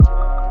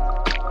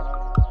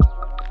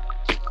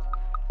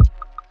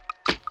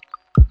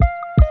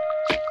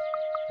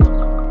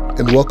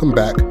and welcome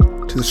back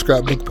to the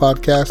Scrapbook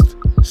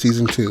Podcast,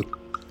 Season 2.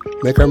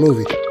 Make our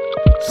movie.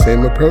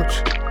 Same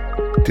approach,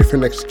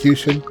 different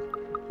execution.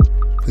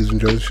 Please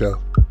enjoy the show.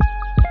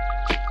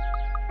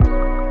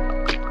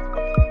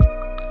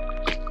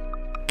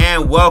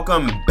 And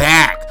welcome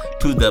back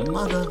to the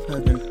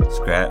motherfucking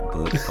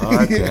Scrapbook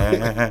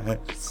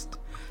Podcast.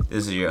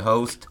 This is your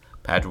host,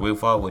 Patrick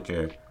Wigfall,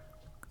 with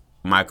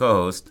my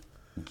co-host,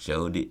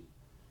 Jody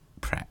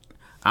Pratt.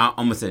 I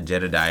almost said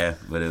Jedediah,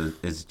 but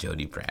it's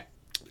Jody Pratt.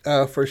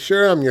 For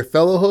sure, I'm your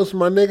fellow host,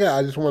 my nigga.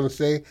 I just want to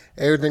say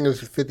everything is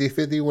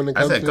 50-50 when it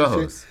comes to this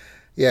co-host. shit.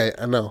 Yeah,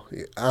 I know.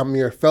 I'm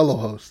your fellow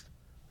host.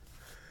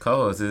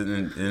 Co-host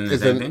isn't the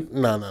same thing?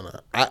 No.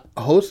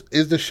 Host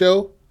is the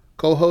show.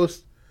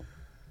 Co-host,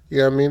 you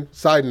know what I mean?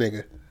 Side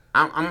nigga.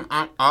 I'm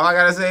all I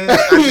gotta say is I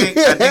think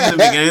in the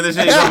beginning of the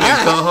show you're gonna be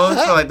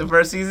co-host for like the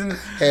first season.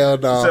 Hell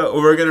no. So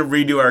we're gonna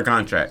redo our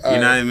contract. You know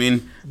what I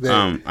mean?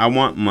 I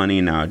want money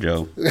now,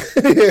 Joe.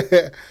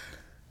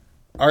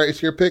 All right,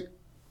 it's your pick.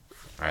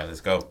 All right,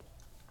 let's go.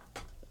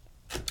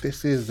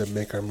 This is the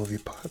Make Our Movie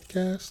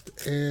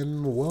Podcast,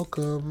 and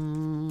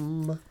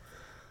welcome.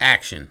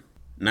 Action.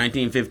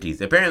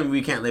 1950s. Apparently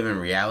we can't live in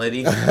reality.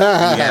 We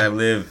gotta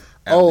live.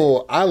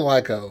 I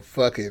like a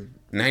fucking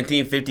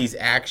 1950s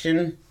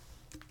action.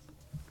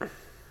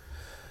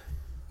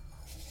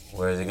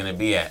 Where is it gonna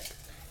be at?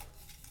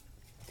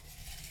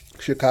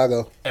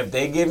 Chicago. If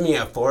they give me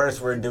a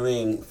forest, we're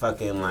doing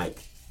fucking like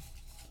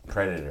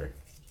Predator.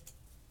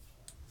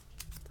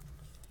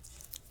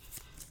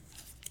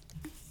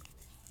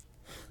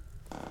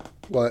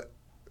 What?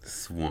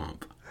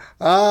 Swamp.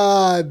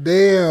 Ah,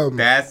 damn.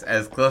 That's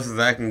as close as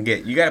I can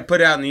get. You gotta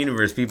put it out in the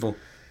universe, people.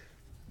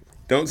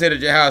 Don't sit at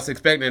your house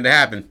expecting it to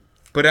happen.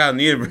 Put it out in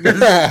the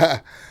universe.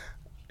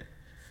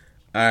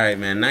 All right,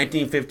 man.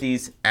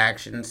 1950s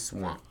action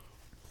swamp.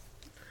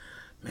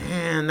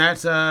 Man,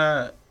 that's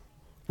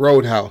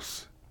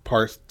Roadhouse,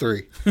 Part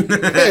 3.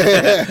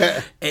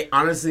 Hey,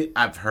 honestly,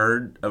 I've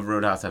heard of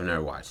Roadhouse. I've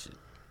never watched it.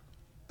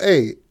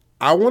 Hey,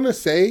 I want to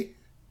say,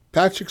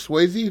 Patrick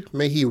Swayze,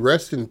 may he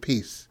rest in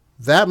peace.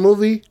 That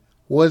movie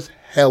was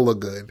hella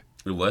good.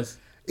 It was?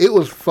 It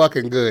was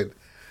fucking good.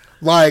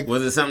 Like,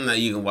 was it something that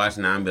you can watch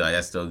now and be like,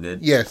 that's still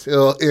good? Yes,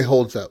 it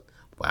holds up.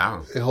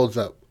 Wow. It holds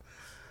up.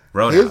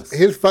 Roadhouse.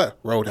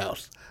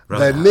 Roadhouse.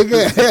 The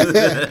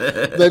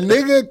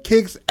nigga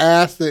kicks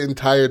ass the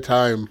entire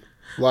time.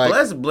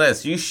 Like,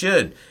 bless. You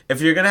should. If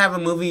you're gonna have a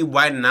movie,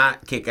 why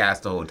not kick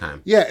ass the whole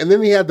time? Yeah, and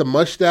then he had the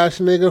mustache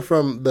nigga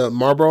from the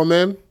Marlboro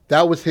Man.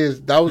 That was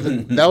his boy,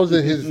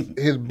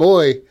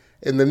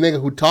 and the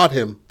nigga who taught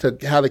him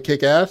how to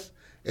kick ass.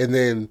 And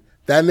then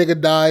that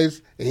nigga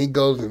dies, and he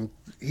goes and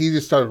he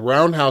just starts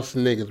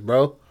roundhousing niggas,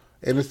 bro.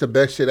 And it's the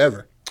best shit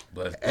ever.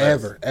 Bless.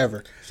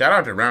 Ever. Shout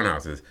out to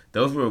roundhouses.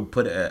 Those will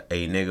put a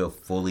nigga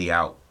fully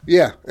out.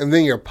 Yeah, and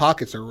then your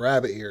pockets are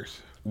rabbit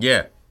ears.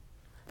 Yeah.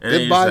 And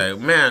then you're like,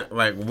 man,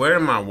 like, where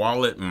did my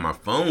wallet and my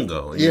phone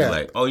go? And you're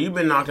like, oh, you've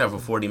been knocked out for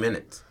 40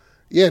 minutes.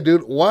 Yeah,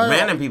 dude. Why?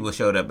 Random people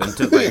showed up and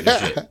took like your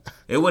shit.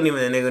 It wasn't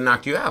even the nigga who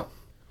knocked you out.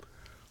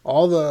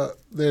 All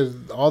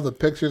the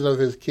pictures of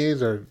his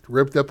kids are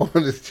ripped up on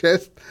his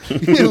chest.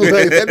 Like,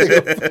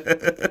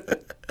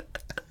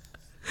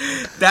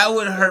 that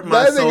would hurt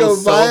my soul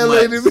so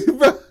violated much. Me,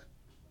 bro.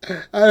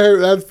 I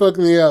heard that fucked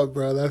me up,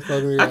 bro. That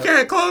fucked me up. I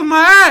can't close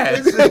my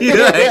eyes.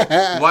 You're like,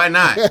 why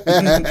not?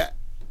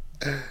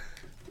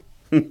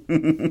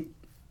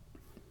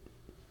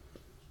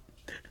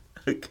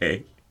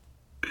 Okay.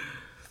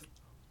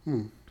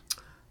 All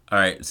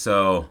right,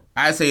 so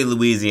I say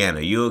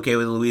Louisiana. You okay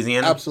with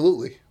Louisiana?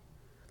 Absolutely.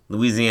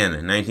 Louisiana,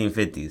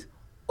 1950s.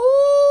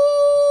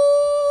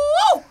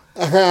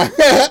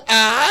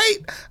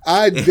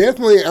 I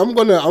definitely. I'm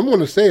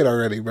gonna say it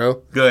already, bro.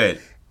 Go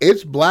ahead.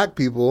 It's black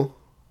people.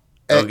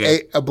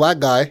 Okay. A black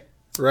guy,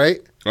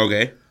 right?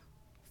 Okay.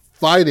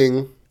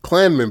 Fighting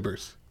Klan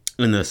members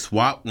in the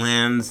swamp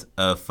lands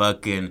of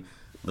fucking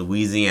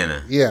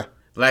Louisiana. Yeah.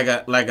 Like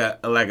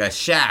a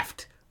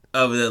shaft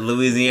of the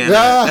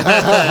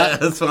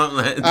Louisiana swamp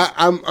lands.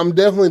 I'm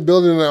definitely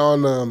building it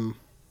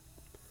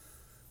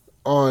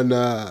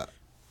on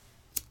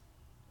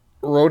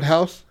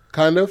Roadhouse,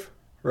 kind of,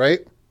 right?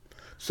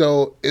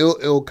 So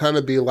it'll kind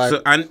of be like.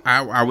 So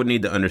I would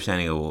need the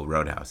understanding of what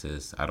Roadhouse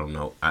is. I don't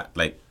know.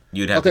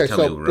 You'd have to tell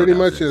me what Roadhouse is. Okay, so pretty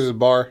much it's a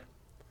bar.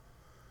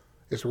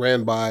 It's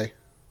ran by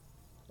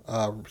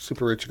a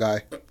super rich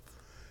guy,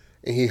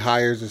 and he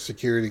hires a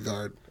security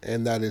guard,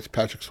 and that is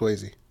Patrick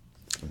Swayze.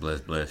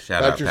 Bless.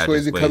 Shout out Patrick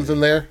Swayze comes in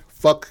there,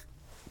 fuck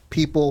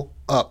people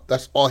up.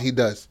 That's all he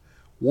does.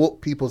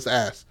 Whoop people's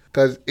ass.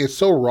 Because it's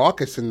so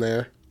raucous in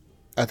there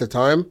at the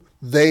time.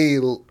 They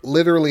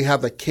literally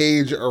have a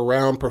cage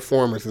around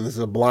performers, and there's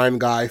a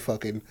blind guy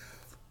fucking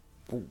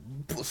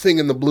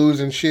singing the blues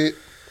and shit.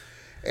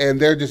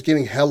 And they're just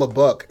getting hella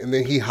buck. And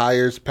then he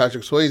hires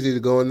Patrick Swayze to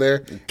go in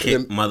there.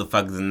 Kick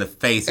motherfuckers in the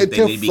face if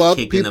they need to be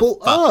kicking people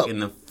the fuck in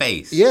the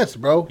face. Yes,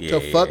 bro. To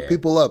fuck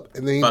people up.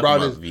 And then he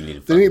brought his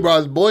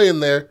boy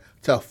in there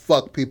to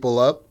fuck people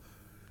up.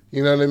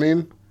 You know what I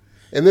mean?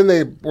 And then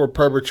they were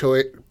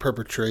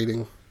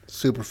perpetrating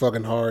super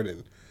fucking hard.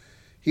 And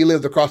He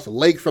lived across the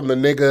lake from the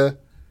nigga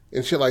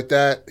and shit like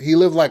that. He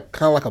lived like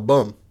kind of like a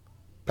bum.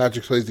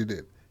 Patrick Swayze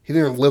did. He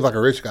didn't live like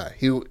a rich guy.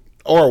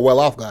 Or a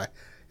well-off guy.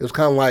 It was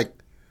kind of like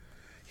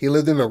he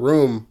lived in a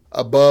room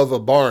above a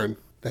barn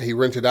that he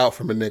rented out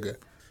from a nigga.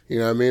 You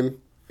know what I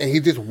mean? And he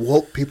just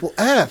whooped people's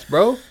ass,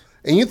 bro.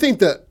 And you think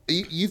that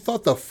you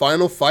thought the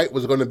final fight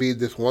was going to be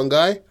this one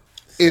guy?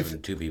 It's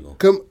 2 people.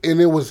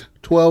 And it was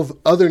 12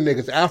 other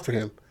niggas after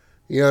him.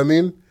 You know what I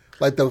mean?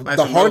 Like the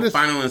hardest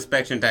final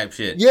inspection type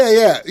shit.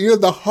 Yeah. You know,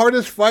 the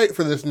hardest fight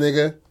for this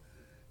nigga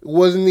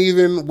wasn't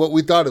even what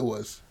we thought it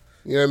was.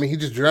 You know what I mean? He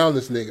just drowned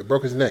this nigga,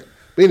 broke his neck.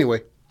 But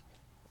anyway,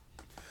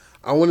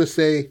 I want to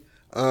say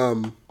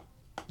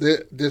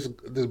this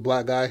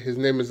black guy, his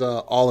name is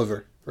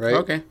Oliver, right?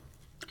 Okay.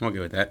 I'm okay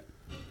with that.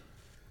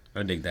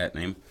 I dig that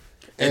name.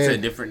 It's a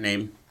different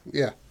name.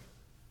 Yeah.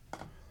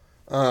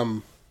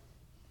 And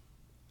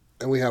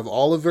we have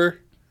Oliver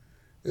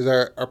is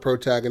our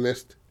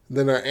protagonist.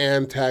 Then our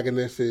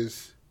antagonist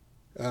is,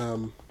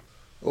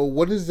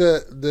 what is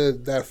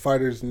that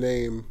fighter's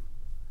name?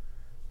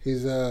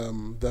 He's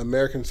the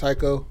American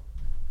Psycho.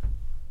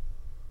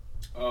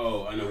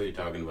 Oh, I know who you're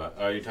talking about.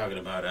 Are you talking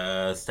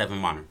about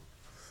Stephen Bonner?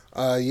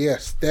 Yeah,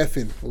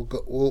 Stephen.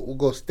 We'll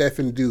go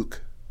Stephen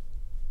Duke.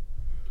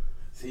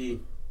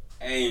 See,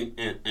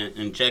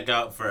 and check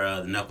out for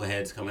the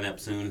Knuckleheads coming up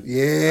soon.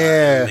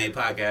 Yeah. MMA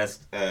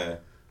podcast.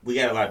 We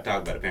got a lot to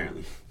talk about,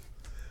 apparently.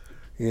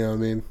 You know what I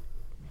mean?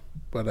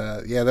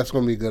 But, yeah, that's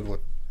going to be a good one.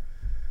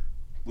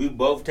 We've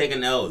both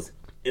taken L's.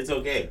 It's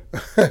okay.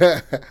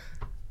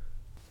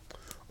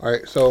 All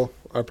right, so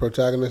our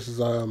protagonist is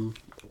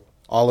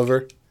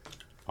Oliver.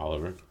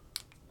 Oliver.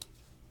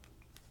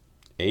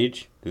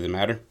 Age? Does it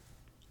matter?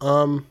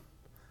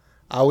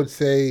 I would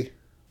say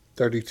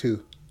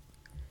 32.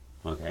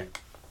 Okay.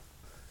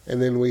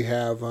 And then we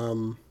have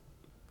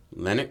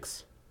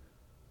Lennox?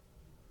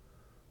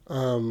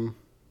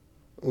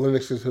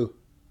 Lennox is who?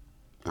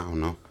 I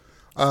don't know.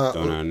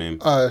 Don't know her name.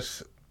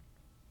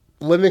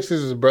 Lennox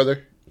is his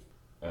brother.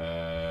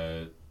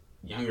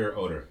 Younger or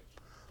older?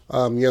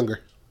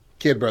 Younger.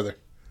 Kid brother.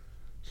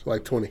 So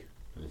like 20.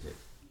 What is it?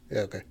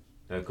 Yeah, okay. Is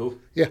that cool?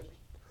 Yeah.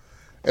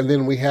 And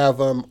then we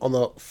have, on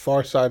the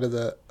far side of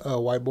the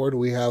whiteboard,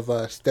 we have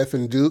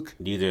Stephen Duke.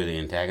 These are the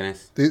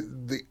antagonists?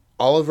 The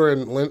Oliver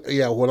and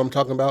what I'm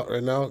talking about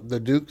right now, the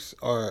Dukes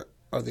are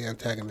the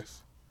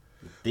antagonists.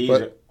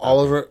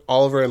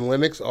 Oliver and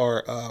Lennox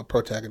are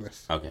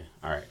protagonists. Okay,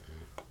 all right.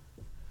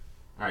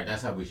 All right,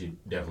 that's how we should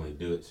definitely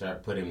do it.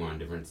 Start putting them on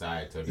different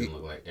sides so it doesn't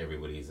look like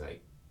everybody's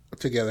like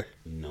together,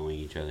 knowing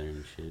each other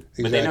and shit.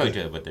 Exactly. But they know each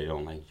other, but they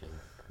don't like each other.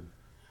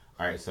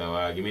 All right,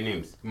 so give me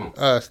names. Come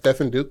on.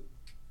 Stephen Duke.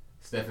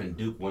 Stephen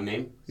Duke, one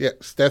name? Yeah,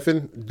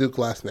 Stephen Duke,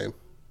 last name.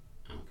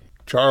 Okay.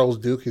 Charles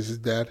Duke is his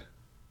dad.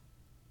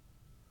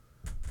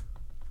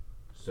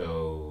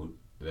 So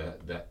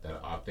that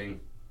opting?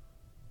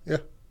 Yeah.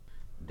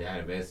 Dad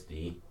of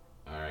SD.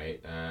 All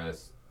right.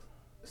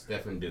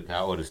 Stephen Duke.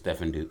 How old is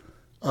Stephen Duke?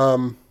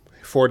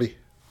 40.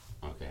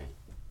 Okay.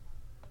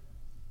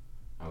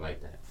 I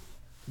like that.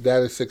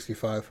 Dad is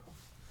 65.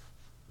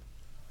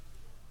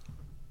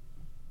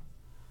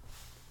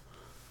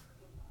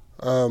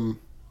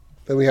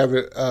 Then we have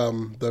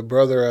the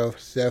brother of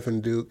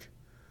Stephen Duke.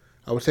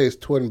 I would say his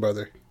twin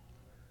brother,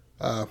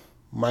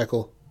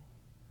 Michael.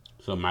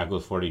 So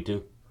Michael's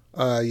 42?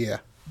 Yeah.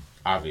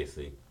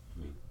 Obviously.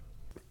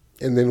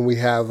 And then we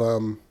have,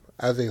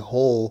 as a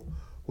whole,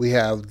 we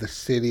have the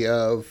city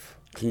of.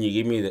 Can you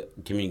give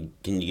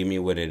me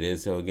what it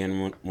is? So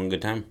again, one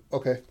good time.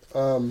 Okay.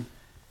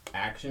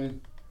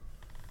 Action.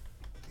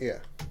 Yeah.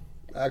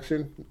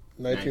 Action.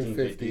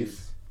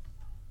 1950s.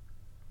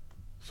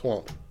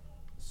 Swamp.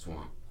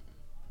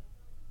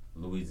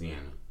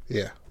 Louisiana.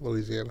 Yeah,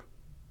 Louisiana.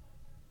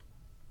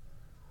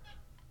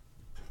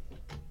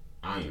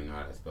 I don't even know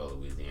how to spell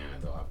Louisiana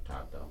though off the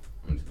top though.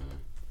 I'm just gonna.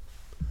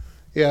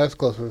 Yeah, that's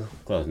close enough.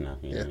 Close enough.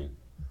 You know what I mean?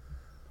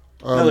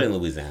 Nobody in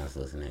Louisiana's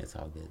listening. It's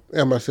all good.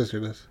 Yeah, my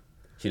sister does.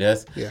 She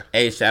does? Yeah.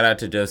 Hey, shout out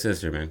to Joe's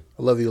sister, man.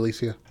 I love you,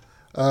 Alicia.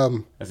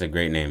 That's a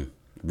great name.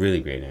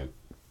 Really great name.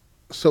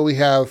 So we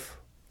have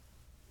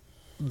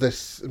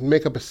this,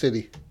 make up a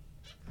city.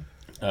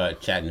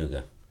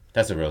 Chattanooga.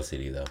 That's a real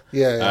city, though.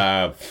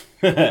 Yeah.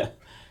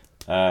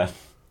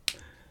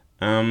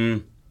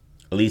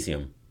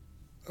 Elysium.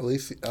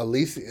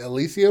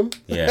 Elysium?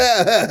 Yeah.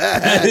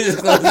 It's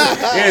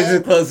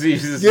as close as you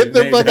just Get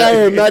the fuck out of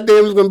here. My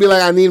name's going to be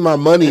like, I need my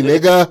money,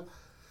 nigga.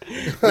 No,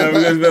 we're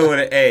going to spell with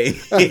an A.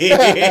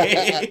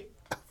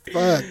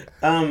 Fuck.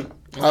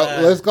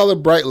 Let's call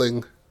it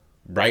Brightling.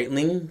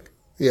 Brightling?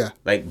 Yeah.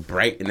 Like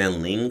bright and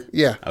then ling?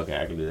 Yeah. Okay,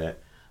 I can do that.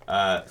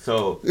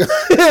 So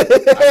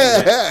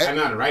I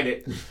know how to write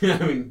it. I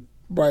mean,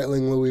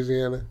 Brightling,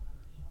 Louisiana.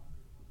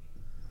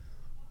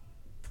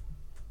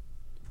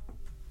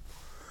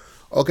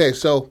 Okay,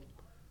 so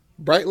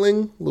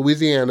Brightling,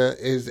 Louisiana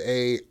is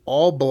a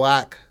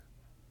all-black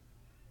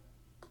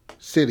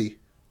city,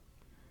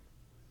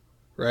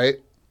 right?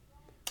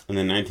 In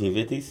the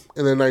 1950s?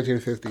 In the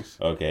 1950s.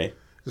 Okay.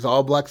 It's an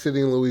all-black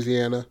city in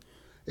Louisiana.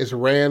 It's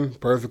ran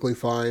perfectly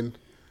fine.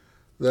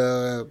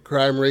 The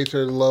crime rates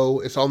are low.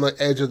 It's on the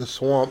edge of the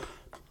swamp.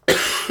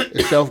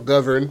 It's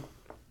self-governed.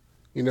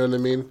 You know what I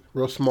mean?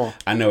 Real small.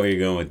 I know where you're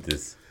going with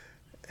this.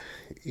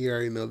 You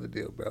already know the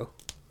deal, bro.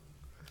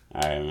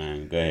 All right,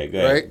 man. Go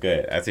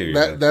ahead. I see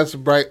where you're going.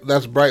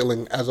 That's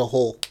Brightling as a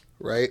whole,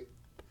 right?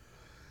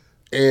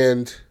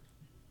 And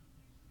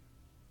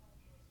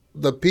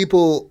the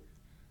people,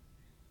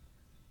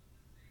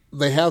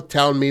 they have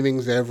town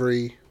meetings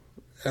every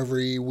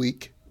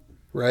week,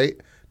 right?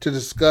 To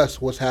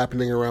discuss what's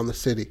happening around the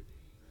city.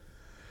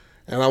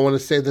 And I want to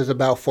say there's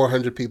about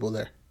 400 people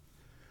there,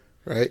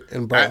 right?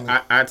 In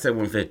Brightling. I'd say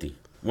 150.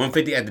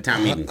 150 at the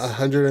town meetings.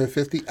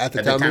 150 at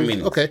the town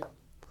meetings? Okay.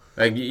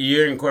 Like,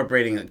 you're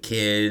incorporating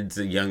kids,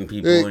 young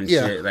people, and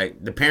shit.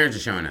 Like, the parents are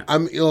showing up.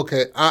 I'm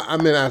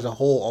in as a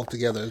whole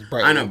altogether.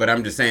 As I know, but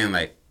I'm just saying,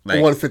 like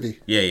 150.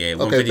 Yeah.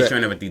 150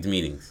 showing up at these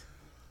meetings.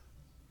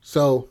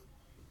 So,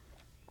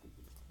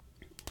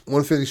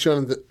 150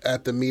 showing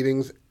at the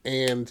meetings,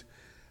 and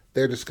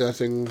they're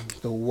discussing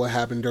what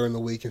happened during the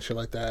week and shit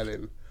like that.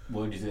 And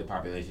what would you say the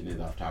population is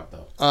off top,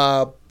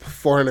 though?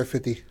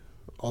 450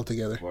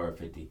 altogether.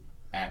 450.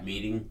 At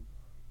meeting?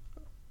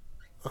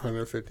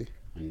 150.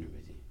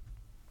 150.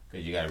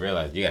 Because you got to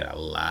realize, you got a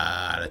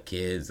lot of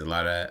kids, a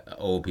lot of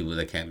old people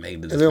that can't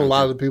make the And then a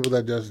lot of people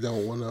that just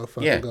don't want to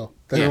fucking go.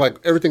 They're like,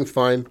 everything's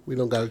fine. We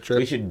don't got a trip.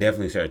 We should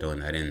definitely start doing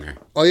that in there.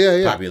 Oh,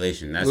 yeah.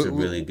 Population. That's a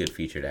really good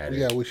feature to add in.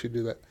 Yeah, we should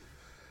do that.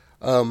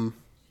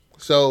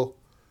 So,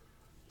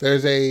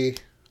 there's I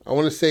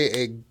want to say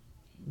a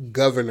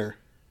governor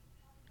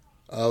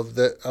of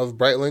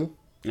Brightling.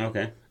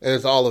 Okay. And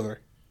it's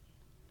Oliver.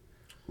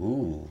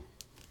 Ooh.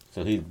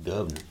 So he's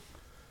governor.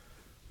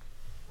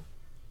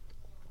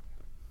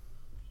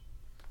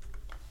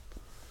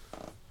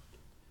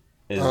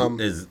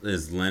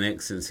 Is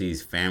Lennox, since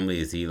he's family,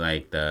 is he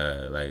like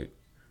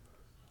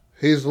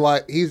He's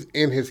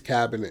in his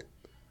cabinet.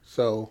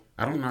 So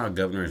I don't know how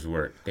governors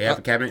work. They have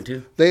a cabinet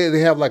too? They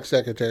have like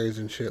secretaries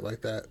and shit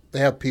like that. They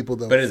have people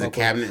that. But is a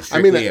cabinet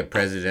strictly a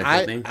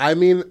presidential thing? I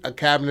mean a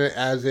cabinet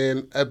as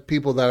in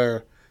people that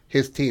are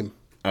his team.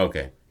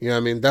 Okay. You know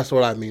what I mean? That's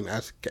what I mean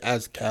as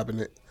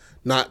cabinet,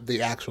 not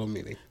the actual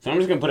meeting. So I'm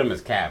just gonna put him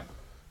as cab.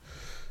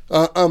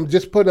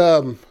 Just put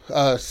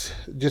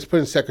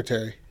in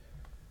secretary.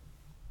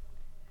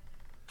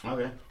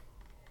 Okay.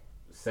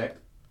 Sec?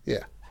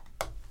 Yeah.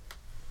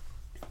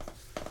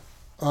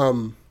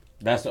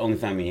 That's the only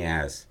family he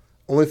has.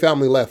 Only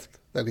family left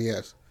that he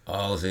has.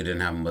 Oh, so he didn't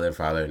have a mother,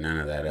 father, none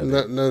of that.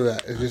 None of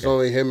that. It's just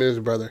only him and his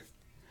brother.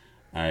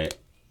 All right.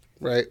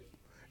 Right.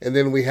 And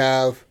then we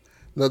have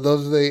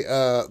those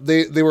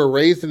they were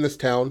raised in this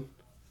town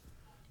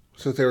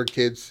since they were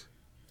kids.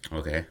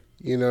 Okay.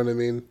 You know what I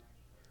mean?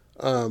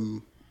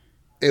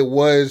 It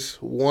was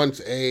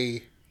once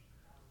a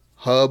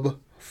hub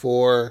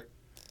for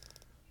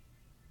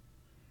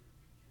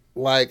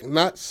like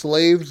not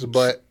slaves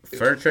but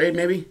fur trade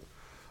maybe?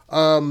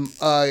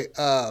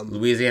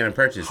 Louisiana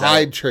Purchase.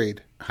 Hide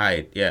trade.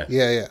 Hide, yeah.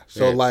 Yeah.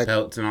 So like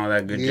pelts and all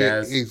that good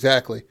jazz.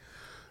 Exactly.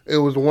 It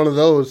was one of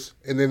those,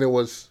 and then it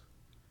was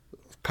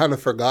kind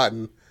of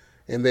forgotten,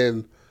 and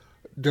then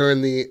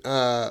during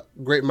the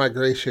Great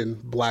Migration,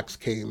 blacks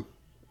came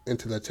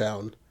into the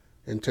town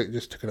and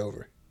just took it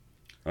over.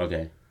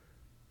 Okay.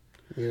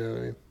 You know what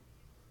I mean?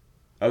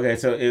 Okay,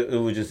 so it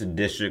was just a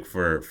district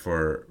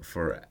for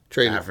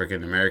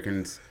African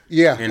Americans.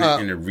 Yeah,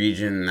 in a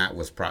region that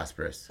was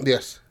prosperous.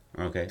 Yes.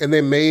 Okay. And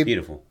they made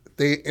beautiful.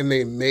 They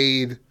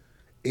made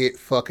it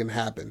fucking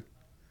happen.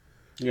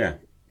 Yeah.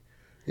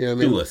 You know what I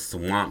mean? Through a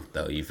swamp,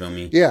 though. You feel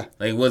me? Yeah.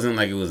 Like it wasn't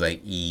like it was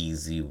like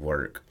easy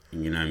work.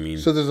 You know what I mean?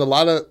 So there's a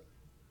lot of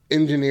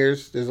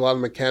engineers. There's a lot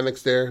of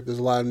mechanics there. There's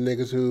a lot of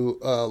niggas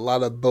a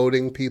lot of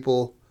boating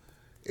people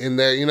in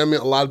there. You know what I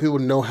mean? A lot of people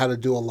know how to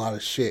do a lot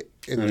of shit.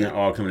 And they're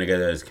all coming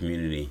together as a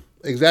community.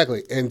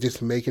 Exactly, and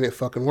just making it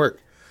fucking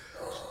work.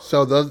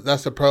 So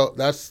that's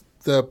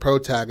the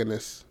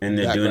protagonist. And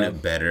they're doing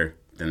it better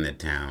than the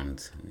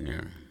towns.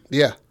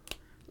 Yeah.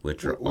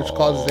 Which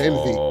causes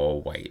envy.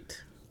 All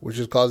white.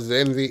 Which causes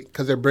envy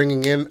because they're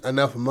bringing in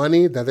enough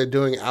money that they're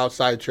doing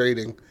outside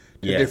trading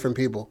to different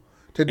people.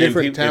 To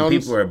different towns.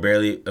 And people are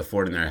barely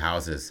affording their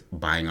houses,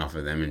 buying off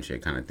of them and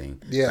shit kind of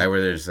thing. Yeah. Like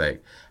where they're just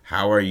like,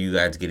 how are you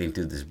guys getting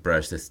through this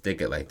brush to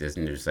stick it like this?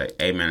 And they're just like,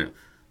 hey man,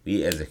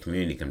 we as a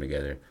community come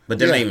together. But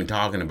they're not even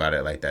talking about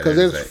it like that. Because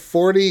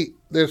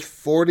there's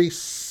 40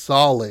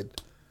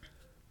 solid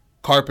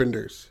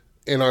carpenters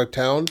in our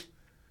town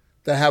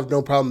that have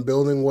no problem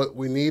building what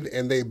we need,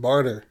 and they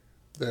barter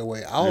their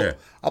way. I'll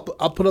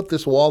put up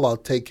this wall. I'll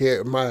take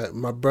care.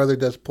 My brother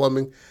does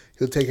plumbing.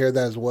 He'll take care of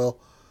that as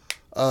well.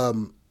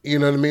 You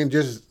know what I mean?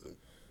 Just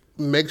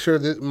make sure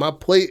that my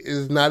plate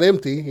is not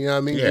empty. You know what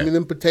I mean? Yeah. Give me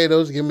them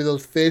potatoes. Give me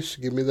those fish.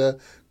 Give me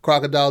the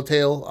crocodile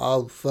tail.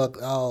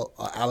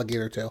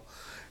 Alligator tail.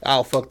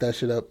 I'll fuck that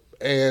shit up.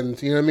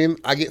 And you know what I mean?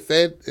 I get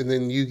fed, and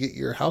then you get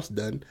your house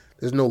done.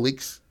 There's no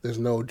leaks. There's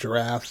no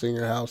giraffes in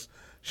your house.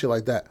 Shit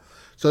like that.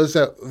 So it's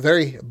a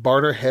very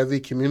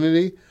barter-heavy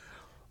community,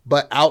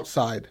 but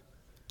outside.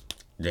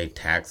 They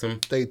tax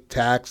them? They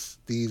tax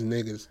these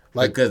niggas.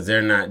 Because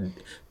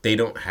they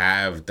don't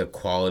have the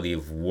quality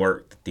of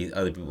work that these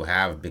other people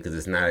have, because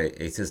it's not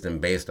a system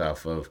based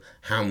off of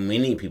how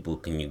many people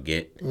can you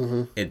get.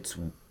 Mm-hmm. It's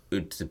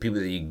the people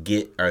that you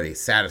get, are they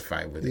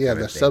satisfied with it? Yeah,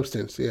 the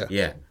substance, yeah.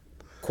 Yeah.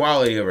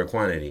 Quality over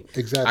quantity.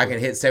 Exactly. I can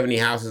hit 70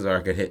 houses or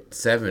I could hit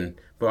 7,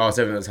 but all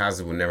 7 of those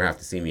houses will never have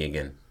to see me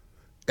again.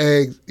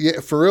 Yeah,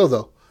 for real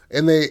though.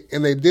 And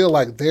they deal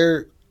like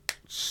they're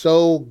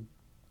so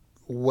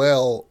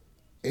well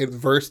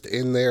versed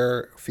in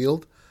their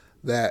field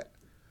that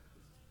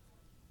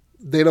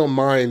they don't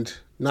mind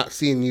not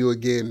seeing you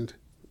again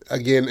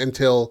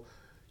until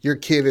your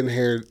kid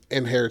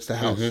inherits the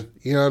house. Mm-hmm.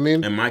 You know what I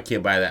mean? And my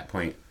kid by that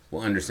point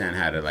will understand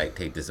how to like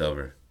take this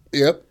over.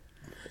 Yep.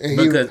 And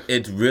because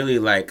it's really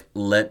like,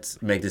 let's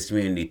make this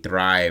community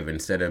thrive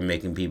instead of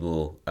making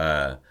people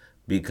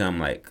become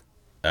like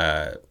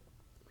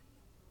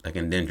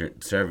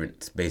indentured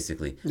servants,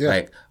 basically. Yeah.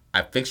 Like,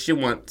 I fixed you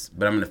once,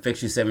 but I'm going to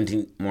fix you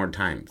 17 more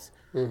times.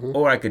 Mm-hmm.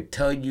 Or I could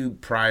tell you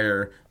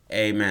prior,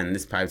 hey, man,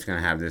 this pipe's going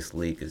to have this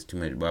leak. It's too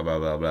much, blah, blah,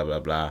 blah, blah, blah,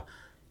 blah.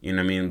 You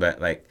know what I mean? But,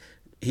 like,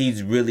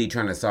 he's really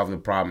trying to solve the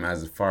problem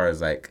as far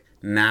as, like,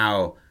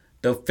 now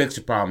they'll fix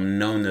the problem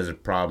knowing there's a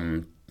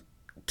problem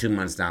 2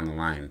 months down the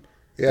line.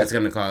 Yeah. That's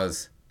going to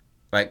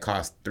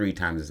cost 3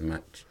 times as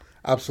much.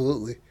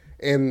 Absolutely.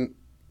 And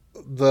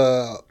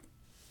the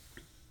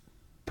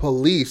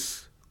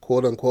police,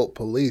 quote-unquote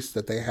police,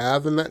 that they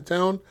have in that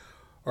town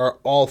are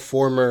all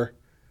former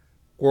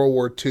World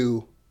War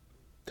II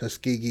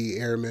Tuskegee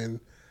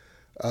Airmen,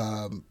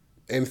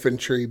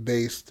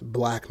 infantry-based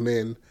black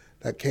men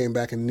that came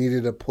back and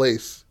needed a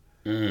place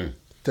to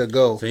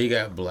go. So you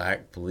got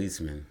black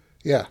policemen.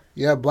 Yeah.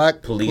 Yeah,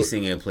 black...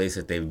 Policing a place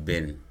that they've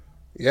been.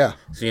 Yeah.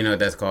 So you know what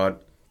that's called?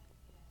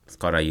 It's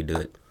called How You Do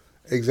It.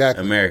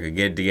 Exactly. America,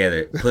 get it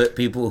together. Put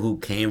people who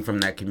came from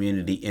that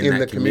community in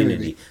that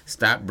community.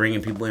 Stop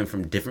bringing people in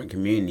from different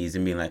communities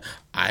and being like,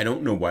 I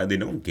don't know why they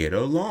don't get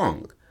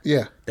along.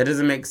 Yeah. That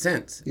doesn't make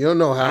sense. You don't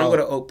know how. I don't go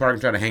to Oak Park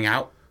and try to hang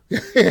out. I'm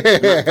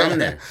not from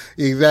there.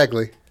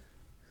 Exactly.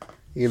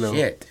 You know.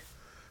 Shit.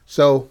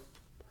 So,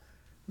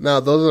 now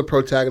those are the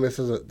protagonists.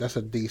 That's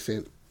a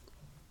decent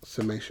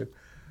summation.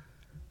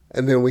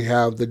 And then we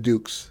have the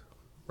Dukes,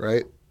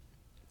 right?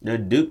 The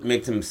Duke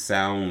makes them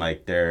sound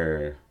like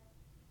they're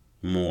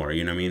more,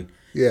 you know what I mean?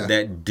 Yeah.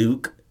 That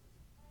Duke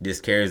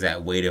just carries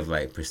that weight of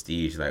like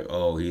prestige, like,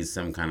 oh, he's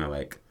some kind of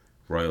like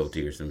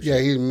royalty or some shit. Yeah,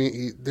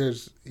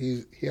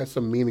 he has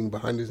some meaning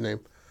behind his name.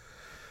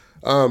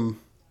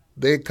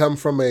 They come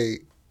from a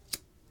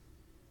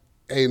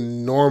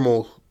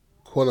normal,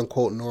 quote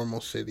unquote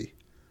normal city,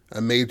 a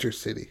major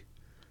city.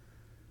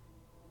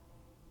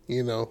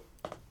 You know,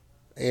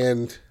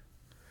 and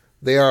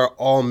they are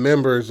all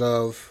members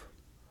of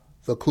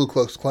the Ku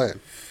Klux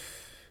Klan.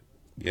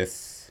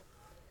 Yes.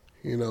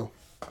 You know,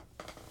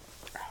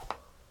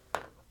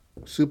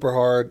 super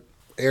hard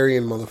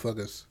Aryan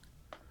motherfuckers,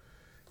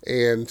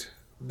 and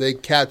they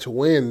catch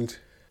wind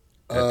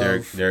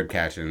of they're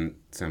catching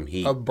some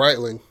heat of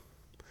Breitling,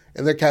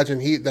 and they're catching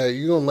heat that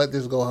you're gonna let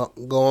this go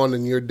on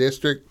in your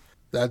district.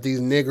 That these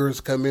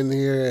niggers come in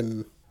here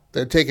and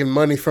they're taking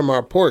money from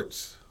our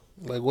ports.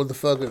 Like, what the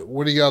fuck?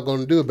 What are y'all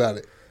gonna do about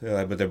it? They're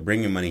like, but they're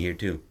bringing money here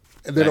too.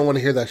 And they don't want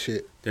to hear that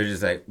shit. They're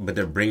just like, but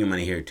they're bringing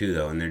money here too,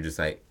 though. And they're just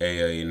like,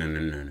 hey,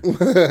 no.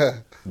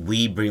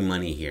 We bring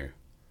money here.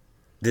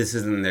 This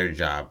isn't their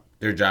job.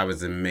 Their job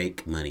is to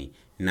make money,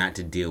 not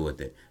to deal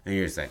with it. And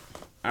you're just like,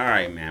 all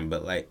right, man.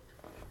 But, like,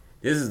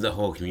 this is the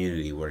whole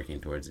community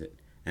working towards it.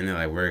 And they're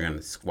like, we're going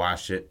to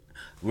squash it.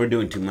 We're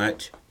doing too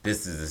much.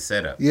 This is a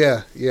setup.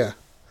 Yeah.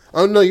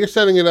 Oh, no, you're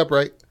setting it up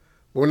right.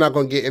 We're not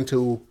going to get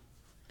into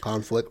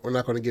conflict. We're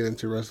not going to get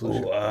into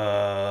resolution.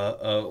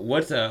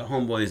 What's a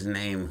homeboy's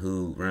name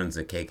who runs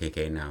the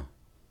KKK now?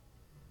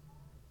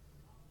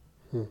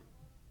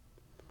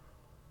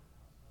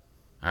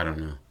 I don't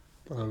know.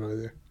 I don't know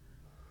either.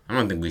 I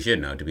don't think we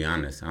should know, to be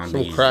honest.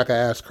 Some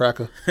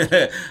cracker.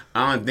 I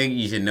don't think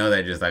you should know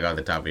that just like off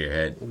the top of your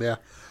head. Yeah.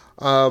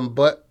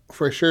 But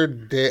for sure,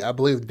 I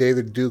believe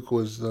David Duke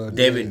was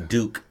David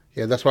Duke.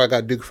 Yeah, that's where I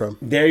got Duke from.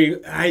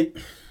 And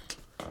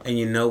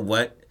you know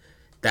what?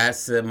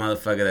 That's the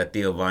motherfucker that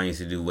Theo Vaughn used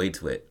to do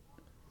weights with.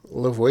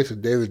 Lift weights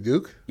with David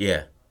Duke?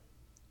 Yeah.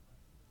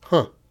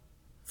 Huh.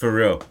 For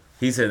real.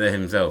 He said that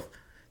himself.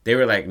 They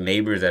were like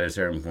neighbors at a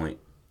certain point.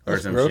 Or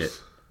That's some gross.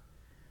 Shit.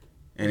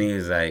 And he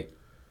was like,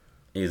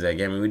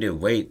 yeah, we did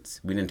weights.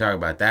 We didn't talk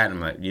about that. And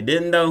I'm like, you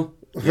didn't though?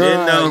 You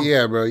didn't know?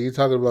 Yeah, bro. You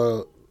talking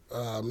about,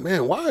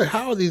 man,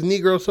 how are these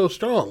Negroes so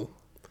strong?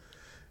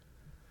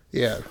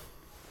 Yeah.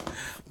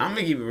 I'm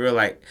going to keep it real.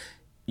 Like,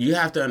 you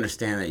have to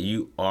understand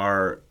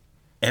that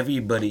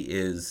everybody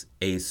is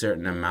a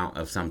certain amount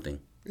of something.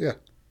 Yeah.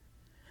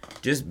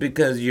 Just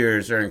because you're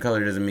a certain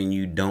color doesn't mean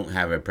you don't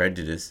have a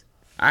prejudice.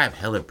 I have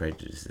hella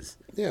prejudices.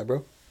 Yeah,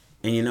 bro.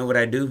 And you know what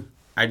I do?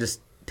 I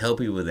just tell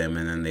people them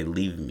and then they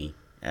leave me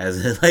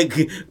as like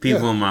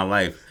people in my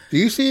life. Do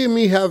you see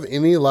me have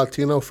any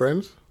Latino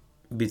friends?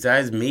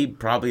 Besides me,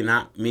 probably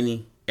not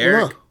many.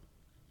 Eric? No.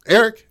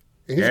 Eric?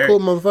 And he's a cool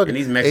motherfucker. And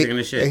he's Mexican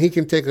as shit. And he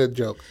can take a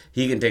joke.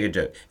 He can take a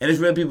joke. And it's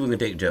real people who can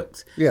take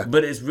jokes. Yeah.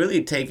 But it's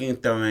really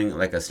throwing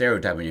like a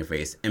stereotype in your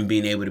face and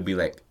being able to be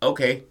like,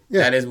 okay,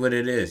 that is what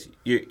it is.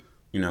 You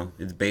know,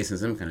 it's based on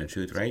some kind of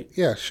truth, right?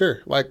 Yeah,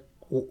 sure. Like,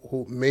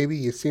 maybe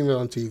you've seen it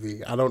on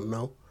TV. I don't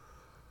know.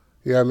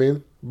 You know what I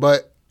mean?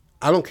 But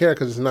I don't care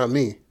because it's not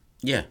me.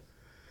 Yeah.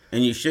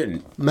 And you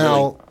shouldn't.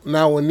 Now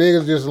when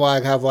niggas just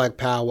like have like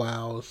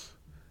powwows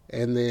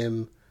and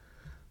then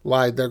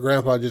like their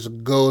grandpa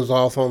just goes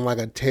off on like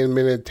a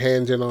 10-minute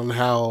tangent on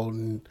how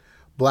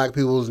black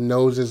people's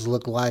noses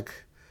look like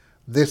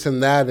this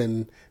and that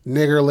and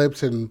nigger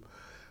lips and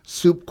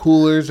soup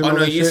coolers and all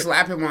that you shit.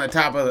 slap him on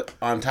top of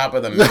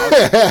the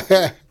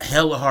mouth,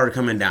 hella hard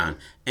coming down,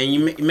 and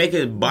you make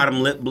his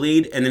bottom lip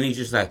bleed, and then he's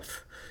just like,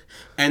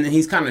 and then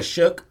he's kind of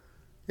shook.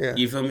 Yeah.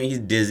 You feel me? He's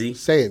dizzy.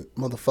 Say it,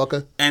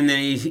 motherfucker. And then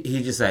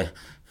he just like,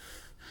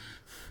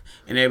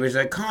 and everybody's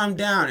like, calm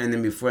down. And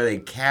then before they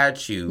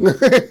catch you, you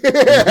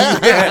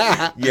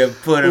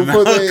put him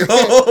out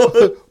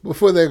cold.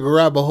 Before they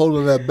grab a hold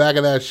of that back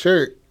of that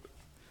shirt.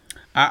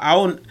 I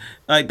won't,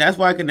 like, that's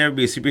why I can never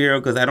be a superhero,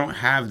 because I don't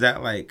have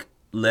that, like,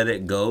 let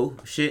it go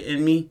shit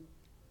in me.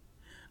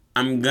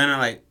 I'm gonna,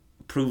 like,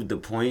 prove the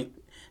point.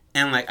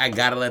 And, like, I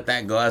gotta let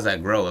that go as I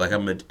grow. Like,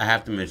 I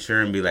have to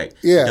mature and be like,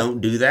 don't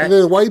do that. And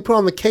then why you put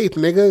on the cape,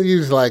 nigga? You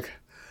just like...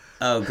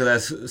 Oh,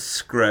 because that's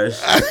scrush.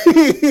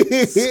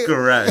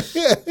 Scrush.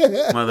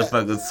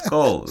 Motherfucking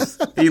skulls.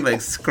 You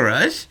like,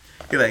 scrush?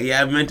 You're like,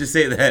 yeah, I meant to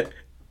say that.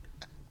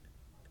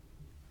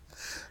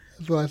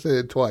 That's why I said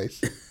it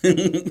twice.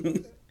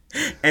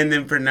 And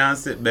then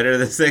pronounce it better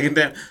the second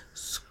time.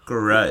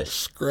 Scrush.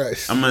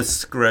 Scrush. I'm gonna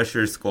scrush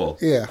your skull.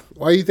 Yeah.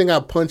 Why do you think I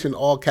punch in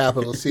all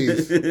capital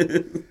C's?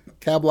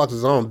 Cap blocks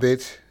is on,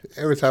 bitch.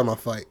 Every time I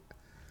fight.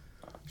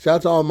 Shout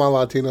out to all my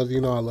Latinos.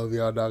 You know I love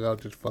y'all, dog. I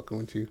was just fucking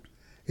with you.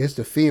 It's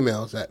the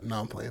females that... No,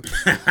 I'm playing.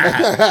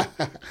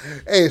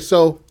 Hey,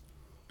 so...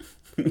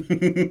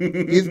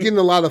 he's getting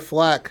a lot of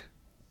flack.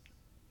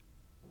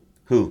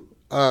 Who?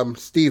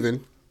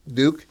 Steven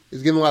Duke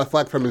is getting a lot of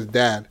flack from his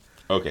dad.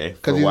 Okay.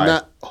 Because he's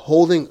not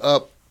holding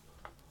up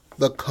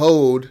the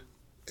code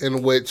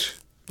in which...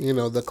 you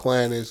know, the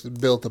Klan is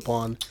built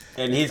upon.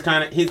 And he's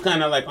kind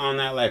of like on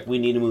that, like, we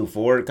need to move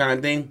forward kind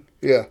of thing.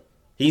 Yeah.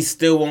 He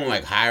still won't,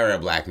 like, hire a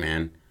black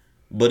man,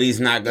 but he's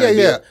not going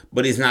to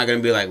but he's not going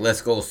to be like,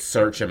 let's go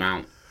search him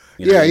out.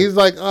 You know he's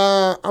like,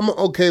 I'm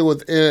okay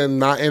with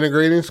not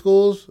integrating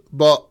schools,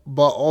 but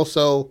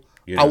also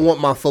I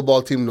want my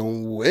football team to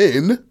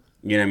win.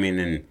 You know what I mean?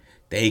 And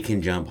they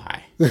can jump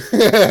high.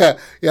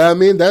 Yeah, I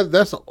mean,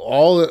 that's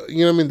all, you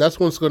know what I mean? That's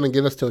what's going to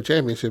get us to a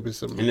championship. Is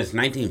some, and it's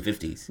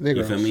 1950s.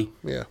 Negroes. You feel me?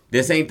 Yeah.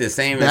 This ain't the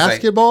same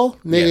basketball?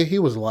 as, like, nigga, he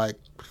was like...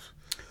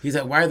 He's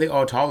like, why are they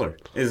all taller?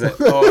 It's like,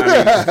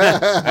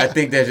 I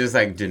think that's just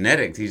like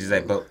genetics. He's just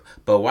like,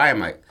 but why? I'm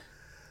like,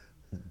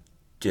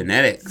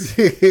 genetics.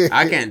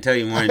 I can't tell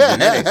you more than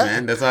genetics,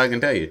 man. That's all I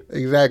can tell you.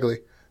 Exactly.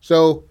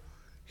 So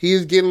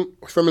he's getting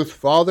from his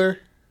father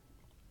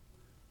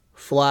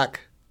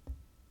flack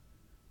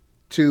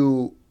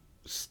to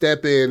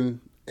step in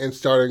and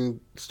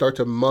start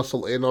to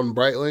muscle in on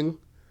Breitling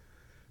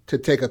to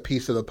take a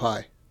piece of the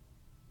pie.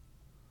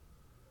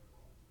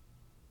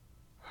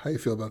 How you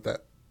feel about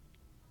that?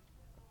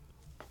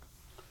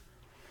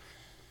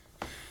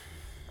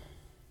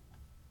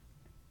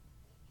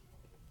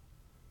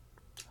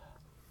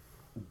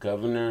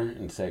 Governor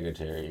and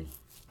secretary.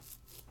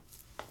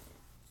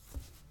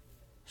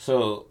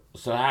 So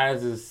how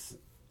is this?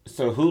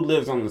 So who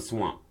lives on the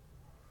swamp?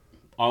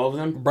 All of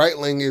them?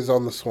 Breitling is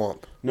on the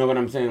swamp. No, but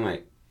I'm saying,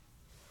 like,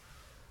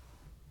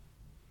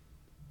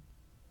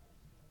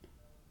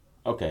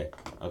 okay.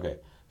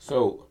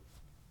 So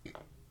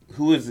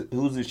who's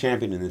the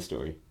champion in this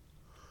story?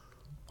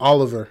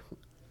 Oliver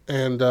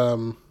and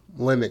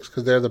Lennox,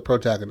 because they're the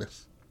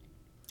protagonists.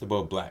 They're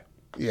both black.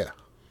 Yeah.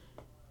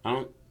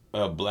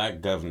 A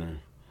black governor.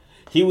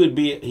 He would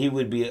be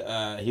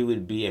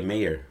a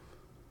mayor.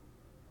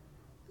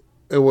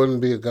 It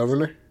wouldn't be a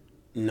governor?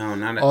 No,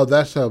 not a... Oh,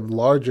 that's a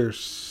larger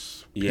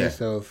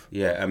piece of...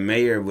 Yeah, a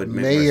mayor would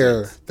make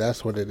more sense.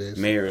 That's what it is.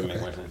 Mayor would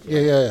make more sense.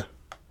 Yeah.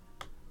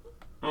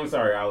 I'm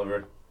sorry,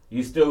 Oliver.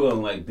 You still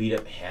gonna, like, beat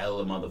up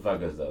hella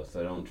motherfuckers, though,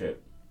 so don't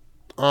trip.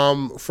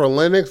 For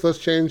Lennox, let's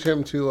change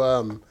him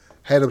to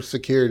head of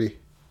security.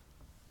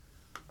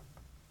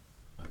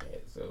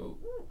 Okay, so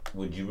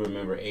would you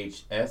remember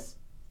HS?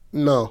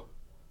 No.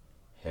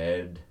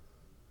 Head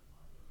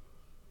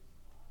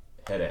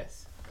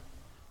S.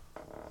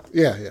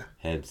 Yeah.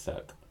 Head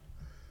suck.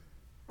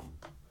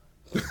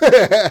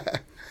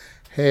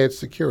 Head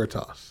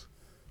Securitas.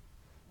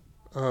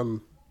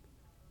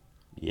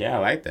 Yeah, I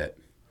like that.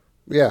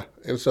 Yeah,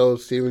 and so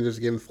Steven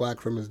just getting flack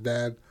from his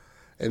dad,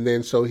 and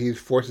then so he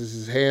forces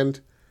his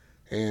hand,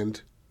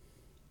 and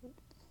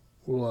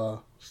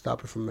we'll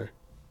stop it from there.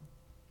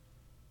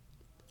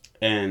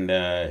 And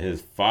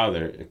his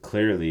father,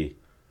 clearly,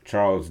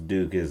 Charles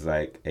Duke, is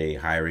like a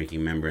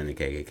high-ranking member in the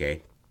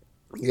KKK.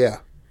 Yeah.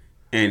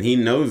 And he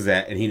knows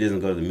that, and he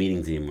doesn't go to the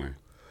meetings anymore.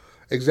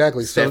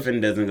 Exactly.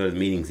 Stephen doesn't go to the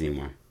meetings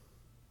anymore.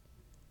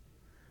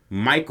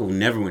 Michael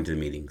never went to the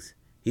meetings.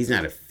 He's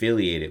not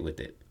affiliated with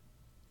it.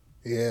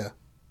 Yeah.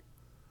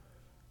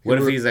 What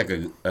if he's like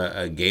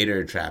a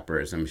gator trapper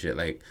or some shit?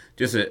 Like,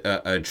 just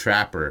a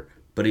trapper,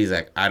 but he's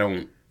like, I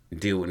don't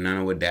deal with none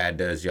of what Dad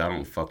does. Y'all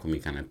don't fuck with me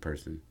kind of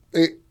person.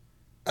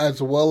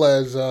 As well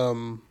as,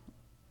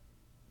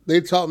 they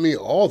taught me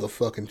all the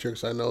fucking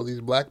tricks I know.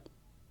 These black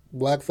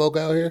folk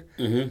out here.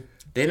 Mm-hmm.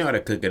 They know how to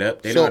cook it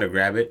up. They know how to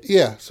grab it.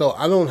 Yeah, so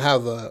I don't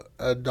have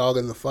a dog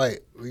in the fight.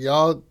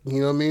 Y'all,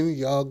 you know what I mean?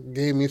 Y'all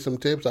gave me some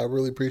tips. I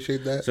really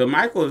appreciate that. So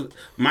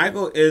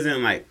Michael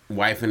isn't like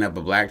wifing up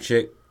a black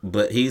chick,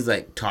 but he's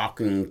like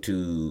talking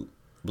to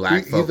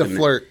black folk. He's a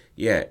flirt.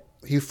 Yeah.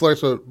 He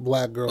flirts with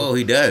black girls. Oh,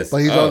 he does.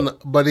 But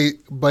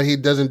he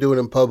doesn't do it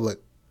in public.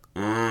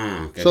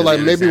 Okay. So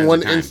like maybe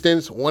one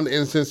instance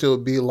it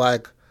would be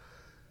like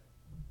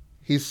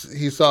he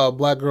saw a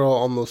black girl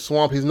on the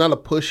swamp. He's not a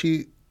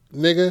pushy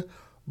nigga,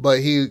 but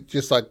he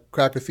just like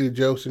cracked a few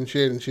jokes and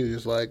shit, and she was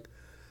just like,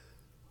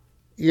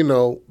 you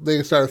know,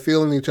 they started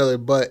feeling each other,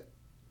 but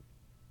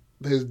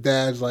his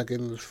dad's like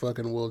in his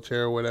fucking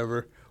wheelchair or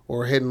whatever,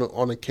 or hitting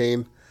on a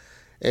cane,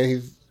 and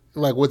he's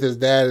like with his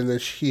dad, and then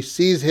she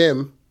sees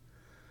him,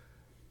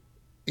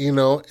 you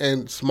know,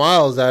 and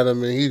smiles at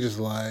him, and he's just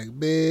like,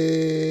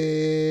 bitch,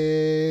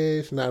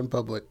 not in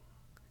public.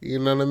 You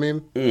know what I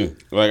mean?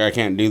 Like, I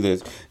can't do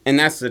this. And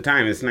that's the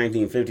time. It's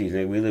 1950s.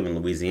 Like, we live in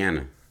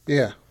Louisiana.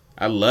 Yeah.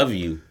 I love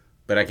you,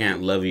 but I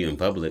can't love you in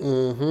public.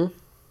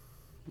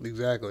 Mm-hmm.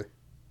 Exactly.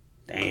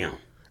 Damn.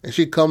 And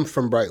she comes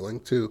from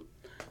Breitling, too.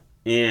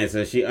 Yeah,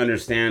 so she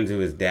understands who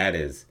his dad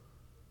is.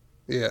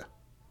 Yeah.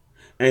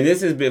 And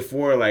this is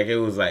before, like, it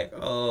was like,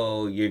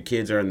 oh, your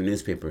kids are in the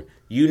newspaper.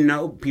 You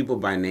know people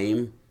by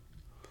name,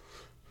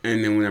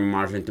 and then when they're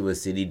marching through a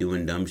city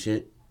doing dumb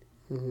shit,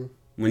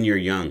 when you're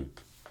young.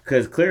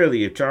 Because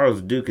clearly, if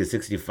Charles Duke is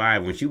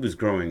 65, when she was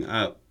growing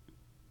up,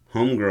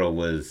 Homegirl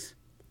was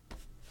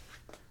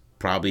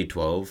probably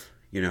 12,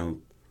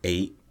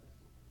 8.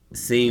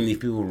 Seeing these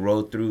people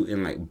roll through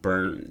and, like,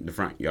 burn the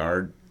front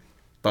yard,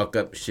 fuck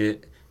up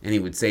shit, and he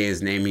would say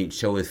his name, he'd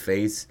show his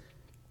face,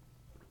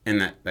 and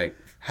that, like...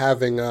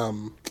 Having,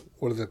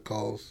 what is it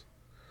called?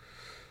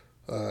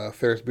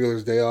 Ferris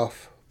Bueller's Day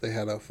Off. They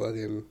had a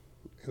fucking,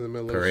 in the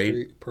middle of the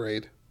street,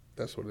 parade.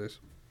 That's what it is.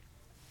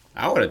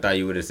 I would have thought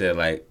you would have said,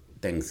 like,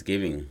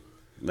 Thanksgiving.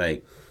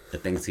 Like, a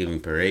Thanksgiving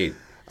parade.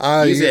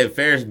 You said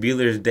Ferris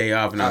Bueller's Day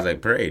Off, and I was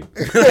like, parade.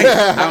 Like,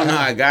 I don't know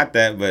how I got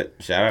that, but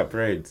shout out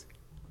parades.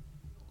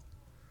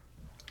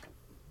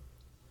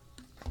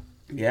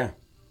 Yeah.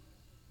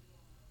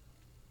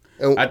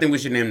 I think we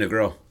should name the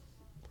girl.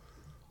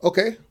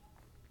 Okay.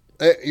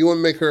 You want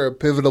to make her a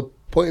pivotal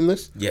point in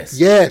this? Yes.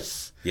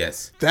 Yes.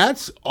 Yes.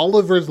 That's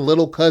Oliver's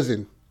little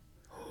cousin.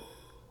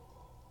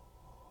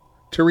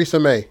 Theresa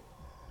May.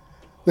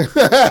 Why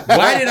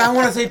did I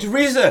want to say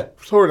Teresa?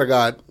 Swear to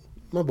God.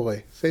 My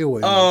boy. Say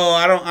away. Oh,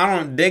 I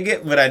don't dig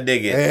it, but I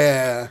dig it.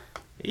 Yeah.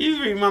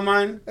 You read my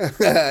mind.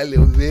 A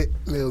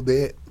little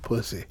bit.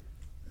 Pussy.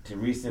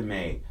 Theresa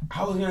May.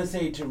 I was going to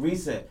say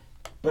Teresa,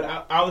 but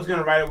I was going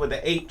to write it with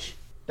an H.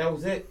 That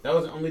was it. That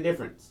was the only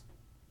difference.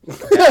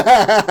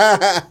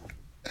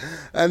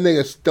 That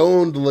nigga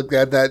stoned looked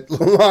at that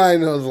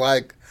line and was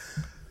like,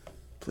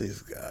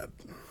 please God.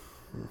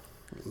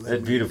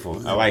 That's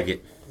beautiful. I like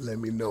it. Let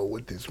me know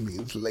what this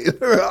means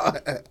later on.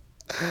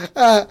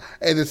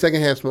 And the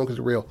secondhand smoke is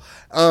real.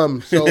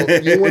 So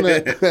you want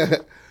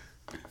to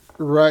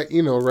write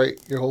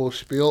your whole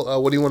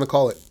spiel. What do you want to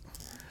call it?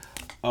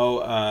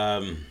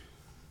 Oh,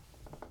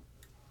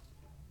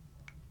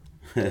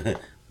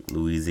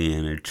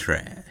 Louisiana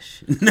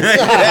trash.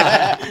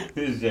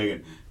 Just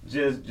joking.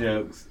 Just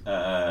jokes.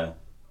 I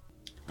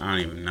don't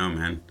even know,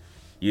 man.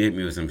 You hit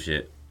me with some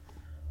shit.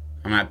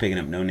 I'm not picking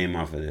up no name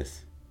off of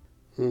this.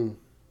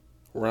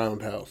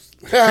 Roundhouse.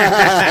 You're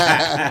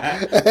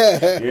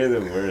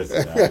the worst,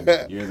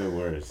 dog. You're the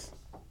worst.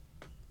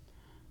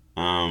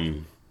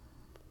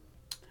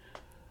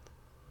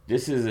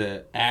 This is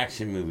an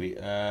action movie.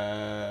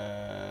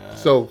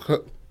 So,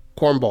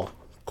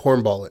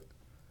 cornball it.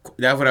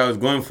 That's what I was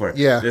going for.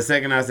 Yeah. The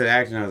second I said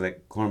action, I was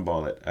like,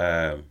 cornball it.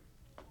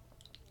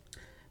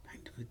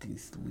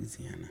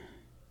 Louisiana.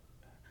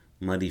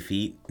 Muddy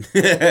feet.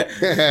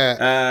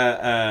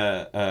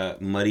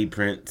 Muddy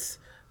prints.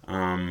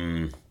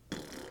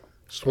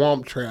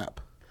 Swamp trap.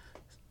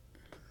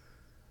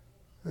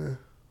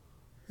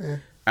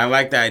 I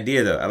like the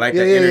idea though. I like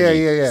the energy.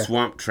 Yeah.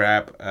 Swamp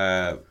trap.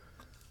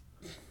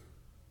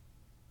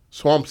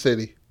 Swamp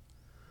City.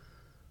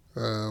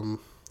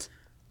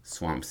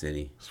 Swamp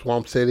City.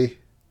 Swamp City.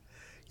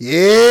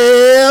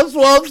 Yeah,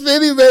 Swamp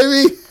City,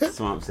 baby.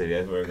 Swamp City.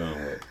 That's where we're going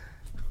with.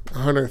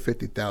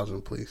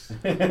 150,000, please.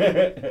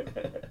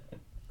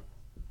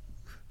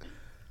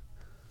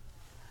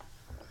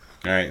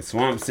 All right,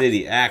 Swamp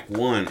City, Act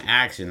 1,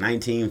 action,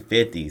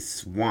 1950.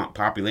 Swamp,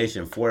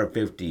 population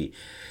 450.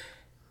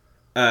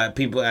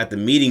 People at the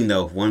meeting,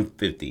 though,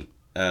 150.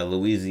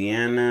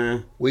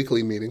 Louisiana.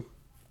 Weekly meeting.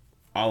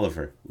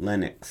 Oliver,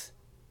 Lennox.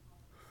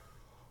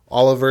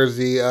 Oliver's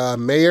the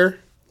mayor.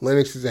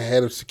 Lennox is the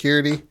head of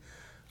security.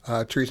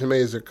 Theresa May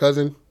is their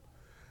cousin.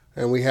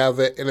 And we have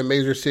it in a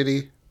major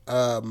city,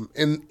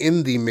 in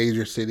the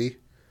major city.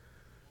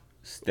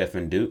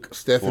 Stephen Duke.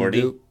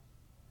 40. Duke.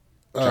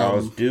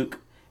 Charles Duke,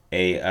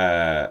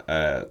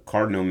 a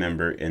cardinal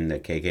member in the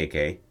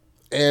KKK.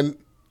 And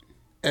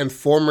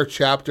former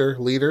chapter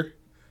leader.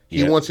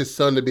 He wants his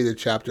son to be the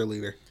chapter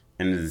leader.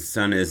 And his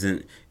son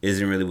isn't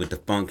really with the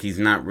funk. He's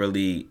not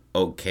really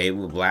okay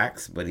with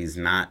blacks, but he's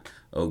not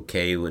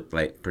okay with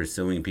like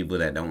pursuing people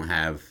that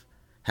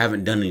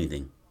haven't done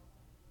anything.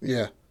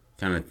 Yeah.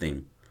 Kind of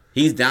thing.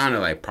 He's down to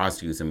like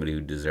prosecute somebody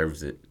who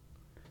deserves it,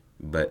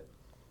 but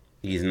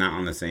he's not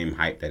on the same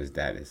hype that his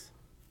dad is.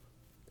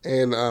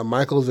 And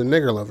Michael's a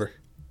nigger lover.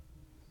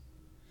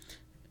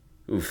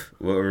 Oof.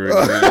 What were we doing?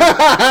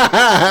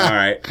 All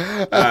right.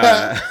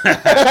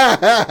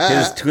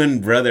 His twin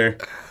brother,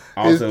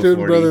 also his twin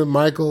 40, brother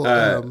Michael,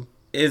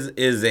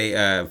 is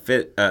a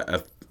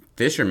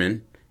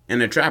fisherman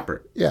and a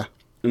trapper. Yeah.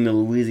 In the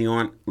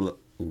Louisiana. Oh,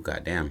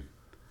 goddamn.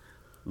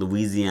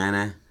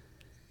 Louisiana.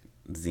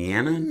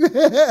 Damn.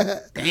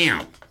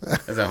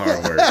 That's a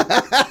hard word.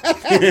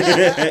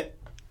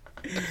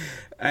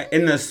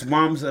 In the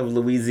swamps of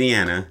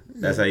Louisiana.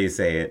 That's how you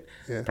say it.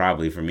 Yeah.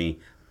 Probably for me.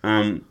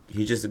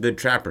 He's just a good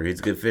trapper. He's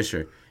a good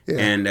fisher. Yeah.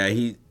 And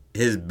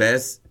his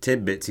best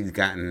tidbits he's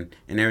gotten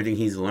and everything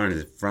he's learned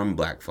is from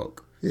black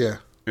folk. Yeah.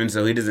 And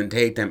so he doesn't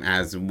take them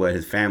as what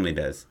his family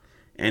does.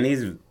 And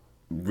he's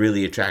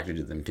really attracted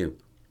to them too.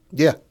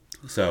 Yeah.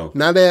 So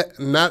not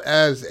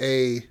as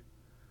a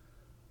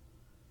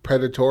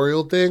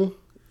predatorial thing.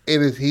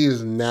 He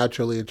is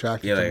naturally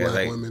attracted to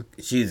black women.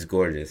 She's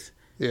gorgeous.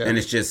 Yeah. And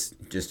it's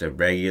just a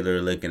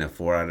regular look and a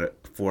 4 out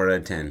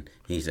of 10.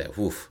 He's like,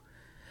 woof.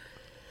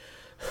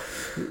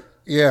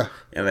 Yeah.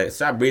 And like,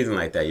 stop breathing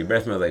like that. Your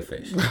breath smells like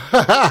fish.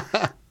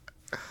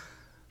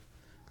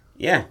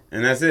 Yeah,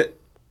 and that's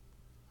it.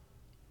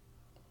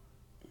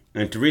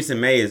 And Theresa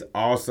May is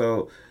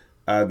also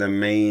the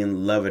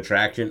main love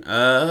attraction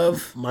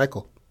of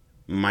Michael.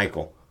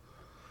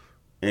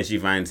 And she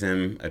finds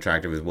him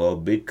attractive as well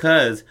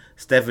because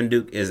Stephen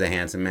Duke is a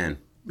handsome man.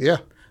 Yeah.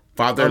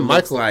 Father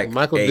looks like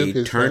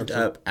a turned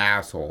up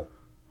asshole.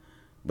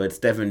 But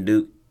Stephen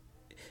Duke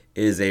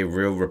is a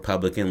real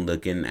Republican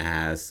looking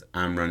ass.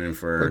 I'm running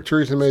for... But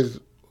Theresa May's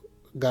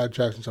got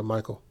attraction to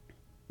Michael.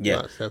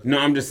 Yeah. No,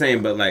 I'm just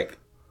saying, but like,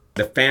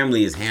 the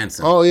family is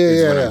handsome. Oh, yeah,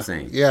 is what I'm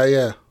saying. Yeah,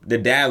 yeah. The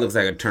dad looks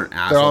like a turned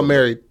asshole. They're all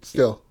married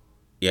still.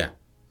 Yeah.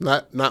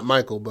 Not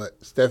Michael,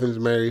 but Stephen's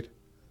married.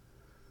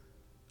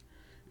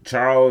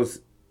 Charles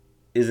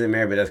isn't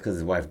married, but that's because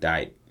his wife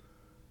died.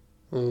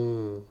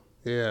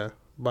 Yeah,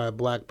 by a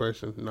black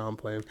person. No, I'm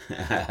playing.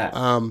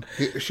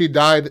 She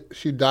died.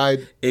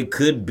 It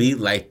could be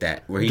like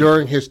that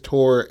during his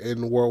tour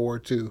in World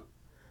War II.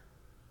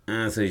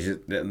 So he's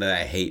just,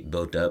 that hate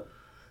built up.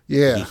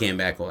 Yeah, he came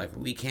back like,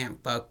 we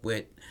can't fuck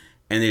with,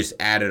 and they just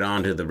added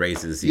on to the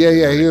races.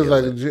 Yeah. He was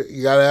like,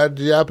 you gotta add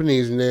the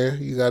Japanese in there.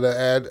 You gotta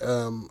add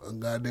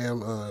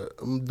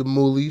the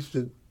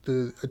Moolies,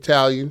 the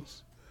Italians.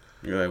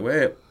 You're like,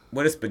 wait,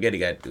 what does spaghetti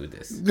got to do with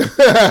this?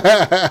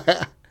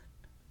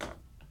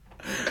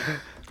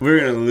 We're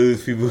going to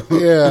lose people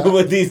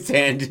with these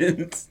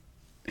tangents.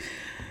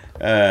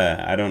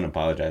 I don't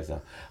apologize,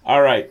 though.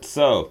 All right,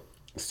 so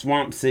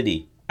Swamp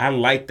City. I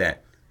like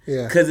that.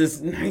 Yeah. Because it's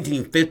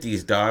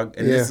 1950s, dog,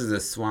 and this is a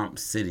swamp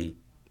city.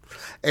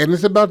 And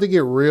it's about to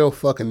get real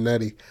fucking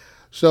nutty.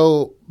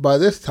 So by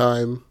this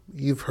time,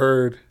 you've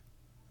heard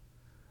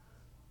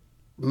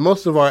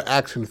most of our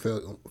action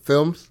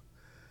films.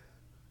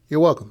 You're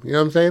welcome. You know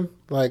what I'm saying?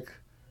 Like,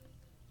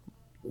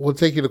 we'll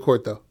take you to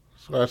court, though.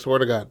 So I swear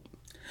to God.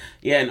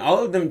 Yeah, and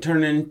all of them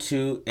turn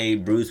into a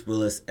Bruce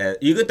Willis.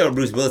 You could throw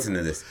Bruce Willis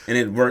into this, and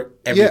it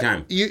worked every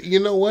time. You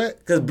know what?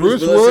 Because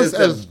Bruce Willis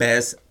is the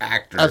best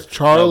actor as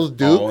Charles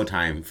Duke all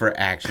time for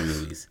action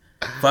movies.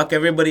 Fuck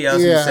everybody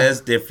else who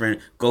says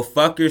different. Go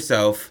fuck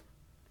yourself.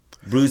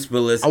 Bruce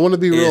Willis. I want to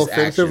be real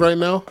offensive right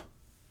now.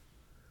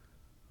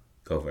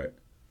 Go for it.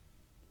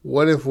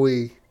 What if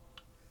we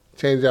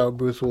change out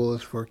Bruce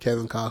Willis for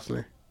Kevin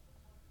Costner?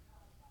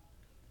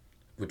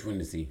 Which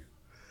one is he?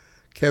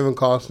 Kevin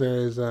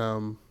Costner is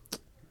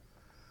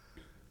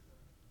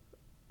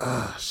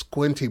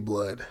Squinty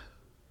Blood.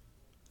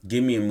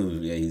 Give me a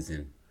movie that he's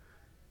in.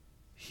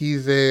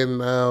 He's in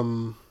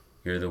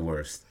You're the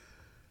worst.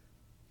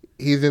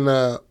 He's in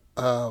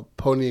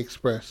Pony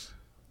Express.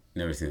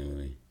 Never seen the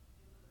movie.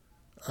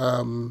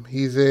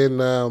 He's in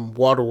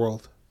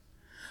Waterworld.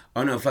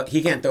 Oh no, fuck,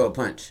 he can't throw a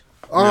punch.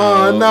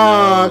 Oh,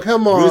 no,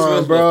 come on, Bruce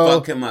Willis bro. will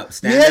fuck him up.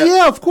 Stand up.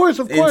 Yeah, of course.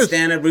 In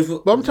stand up, Bruce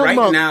Willis. But I'm talking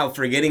about now,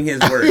 forgetting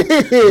his words.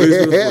 Bruce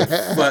Willis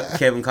will fuck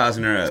Kevin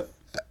Costner up.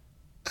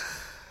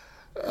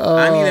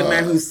 I need a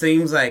man who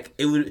seems like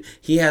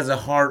he has a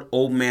hard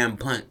old man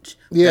punch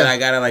that I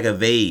gotta like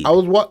evade.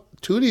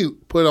 Tootie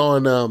put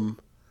on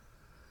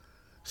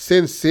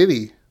Sin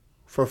City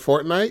for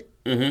Fortnite,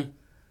 and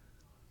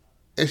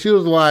she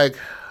was like,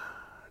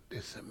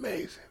 "This is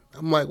amazing."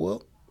 I'm like,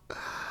 well,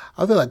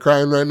 I feel like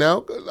crying right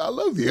now because I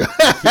love you.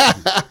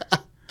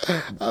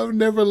 I've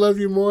never loved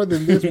you more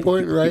than this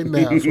point right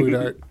now,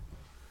 sweetheart.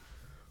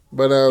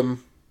 But,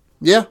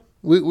 yeah,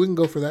 We can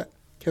go for that.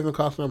 Kevin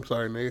Costner, I'm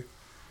sorry, nigga.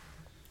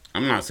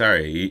 I'm not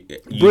sorry.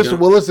 Bruce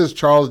Willis is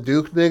Charles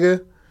Duke,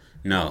 nigga.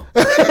 No.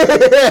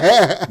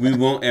 We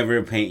won't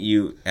ever paint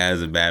you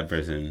as a bad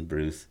person,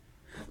 Bruce.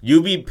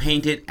 You'll be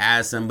painted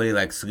as somebody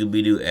like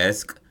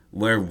Scooby-Doo-esque,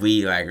 where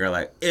we like are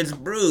like, it's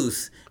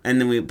Bruce. And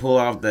then we pull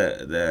off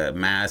the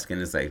mask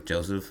and it's like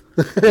Joseph.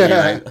 And you're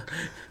like,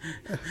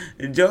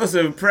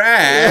 Joseph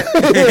Pratt.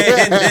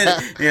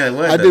 Then,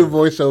 like, I do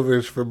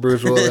voiceovers for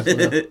Bruce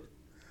Willis.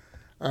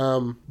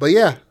 But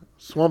yeah,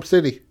 Swamp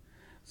City.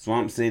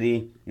 Swamp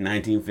City,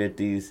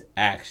 1950s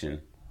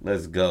action.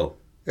 Let's go.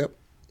 Yep.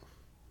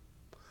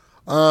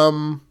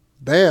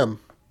 Bam.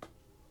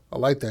 I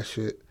like that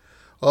shit.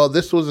 Oh,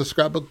 this was a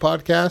Scrapbook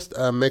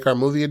Podcast. Make Our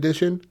Movie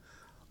Edition.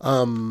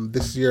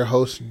 This is your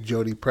host,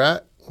 Jody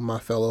Pratt, with my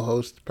fellow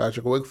host,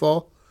 Patrick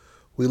Wigfall.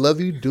 We love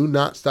you. Do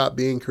not stop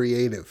being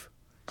creative.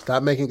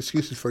 Stop making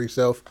excuses for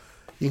yourself.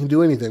 You can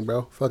do anything,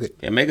 bro. Fuck it.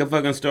 Yeah, make a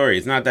fucking story.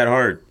 It's not that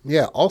hard.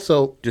 Yeah,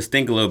 also... Just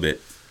think a little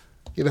bit.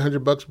 Get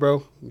 $100,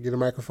 bro. Get a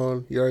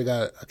microphone. You already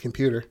got a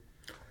computer.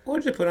 Or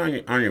just put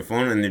it on your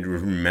phone and then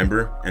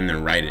remember and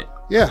then write it.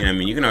 Yeah. You know what I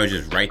mean? You can always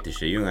just write the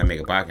shit. You don't gotta make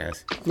a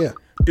podcast. Yeah.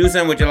 Do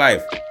something with your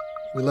life.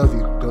 We love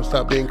you. Don't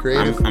stop being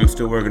creative. I'm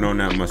still working on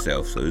that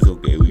myself, so it's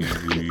okay.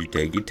 You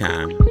take your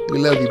time. We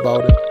love you,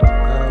 Balder.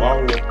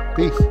 Balder.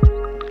 Peace.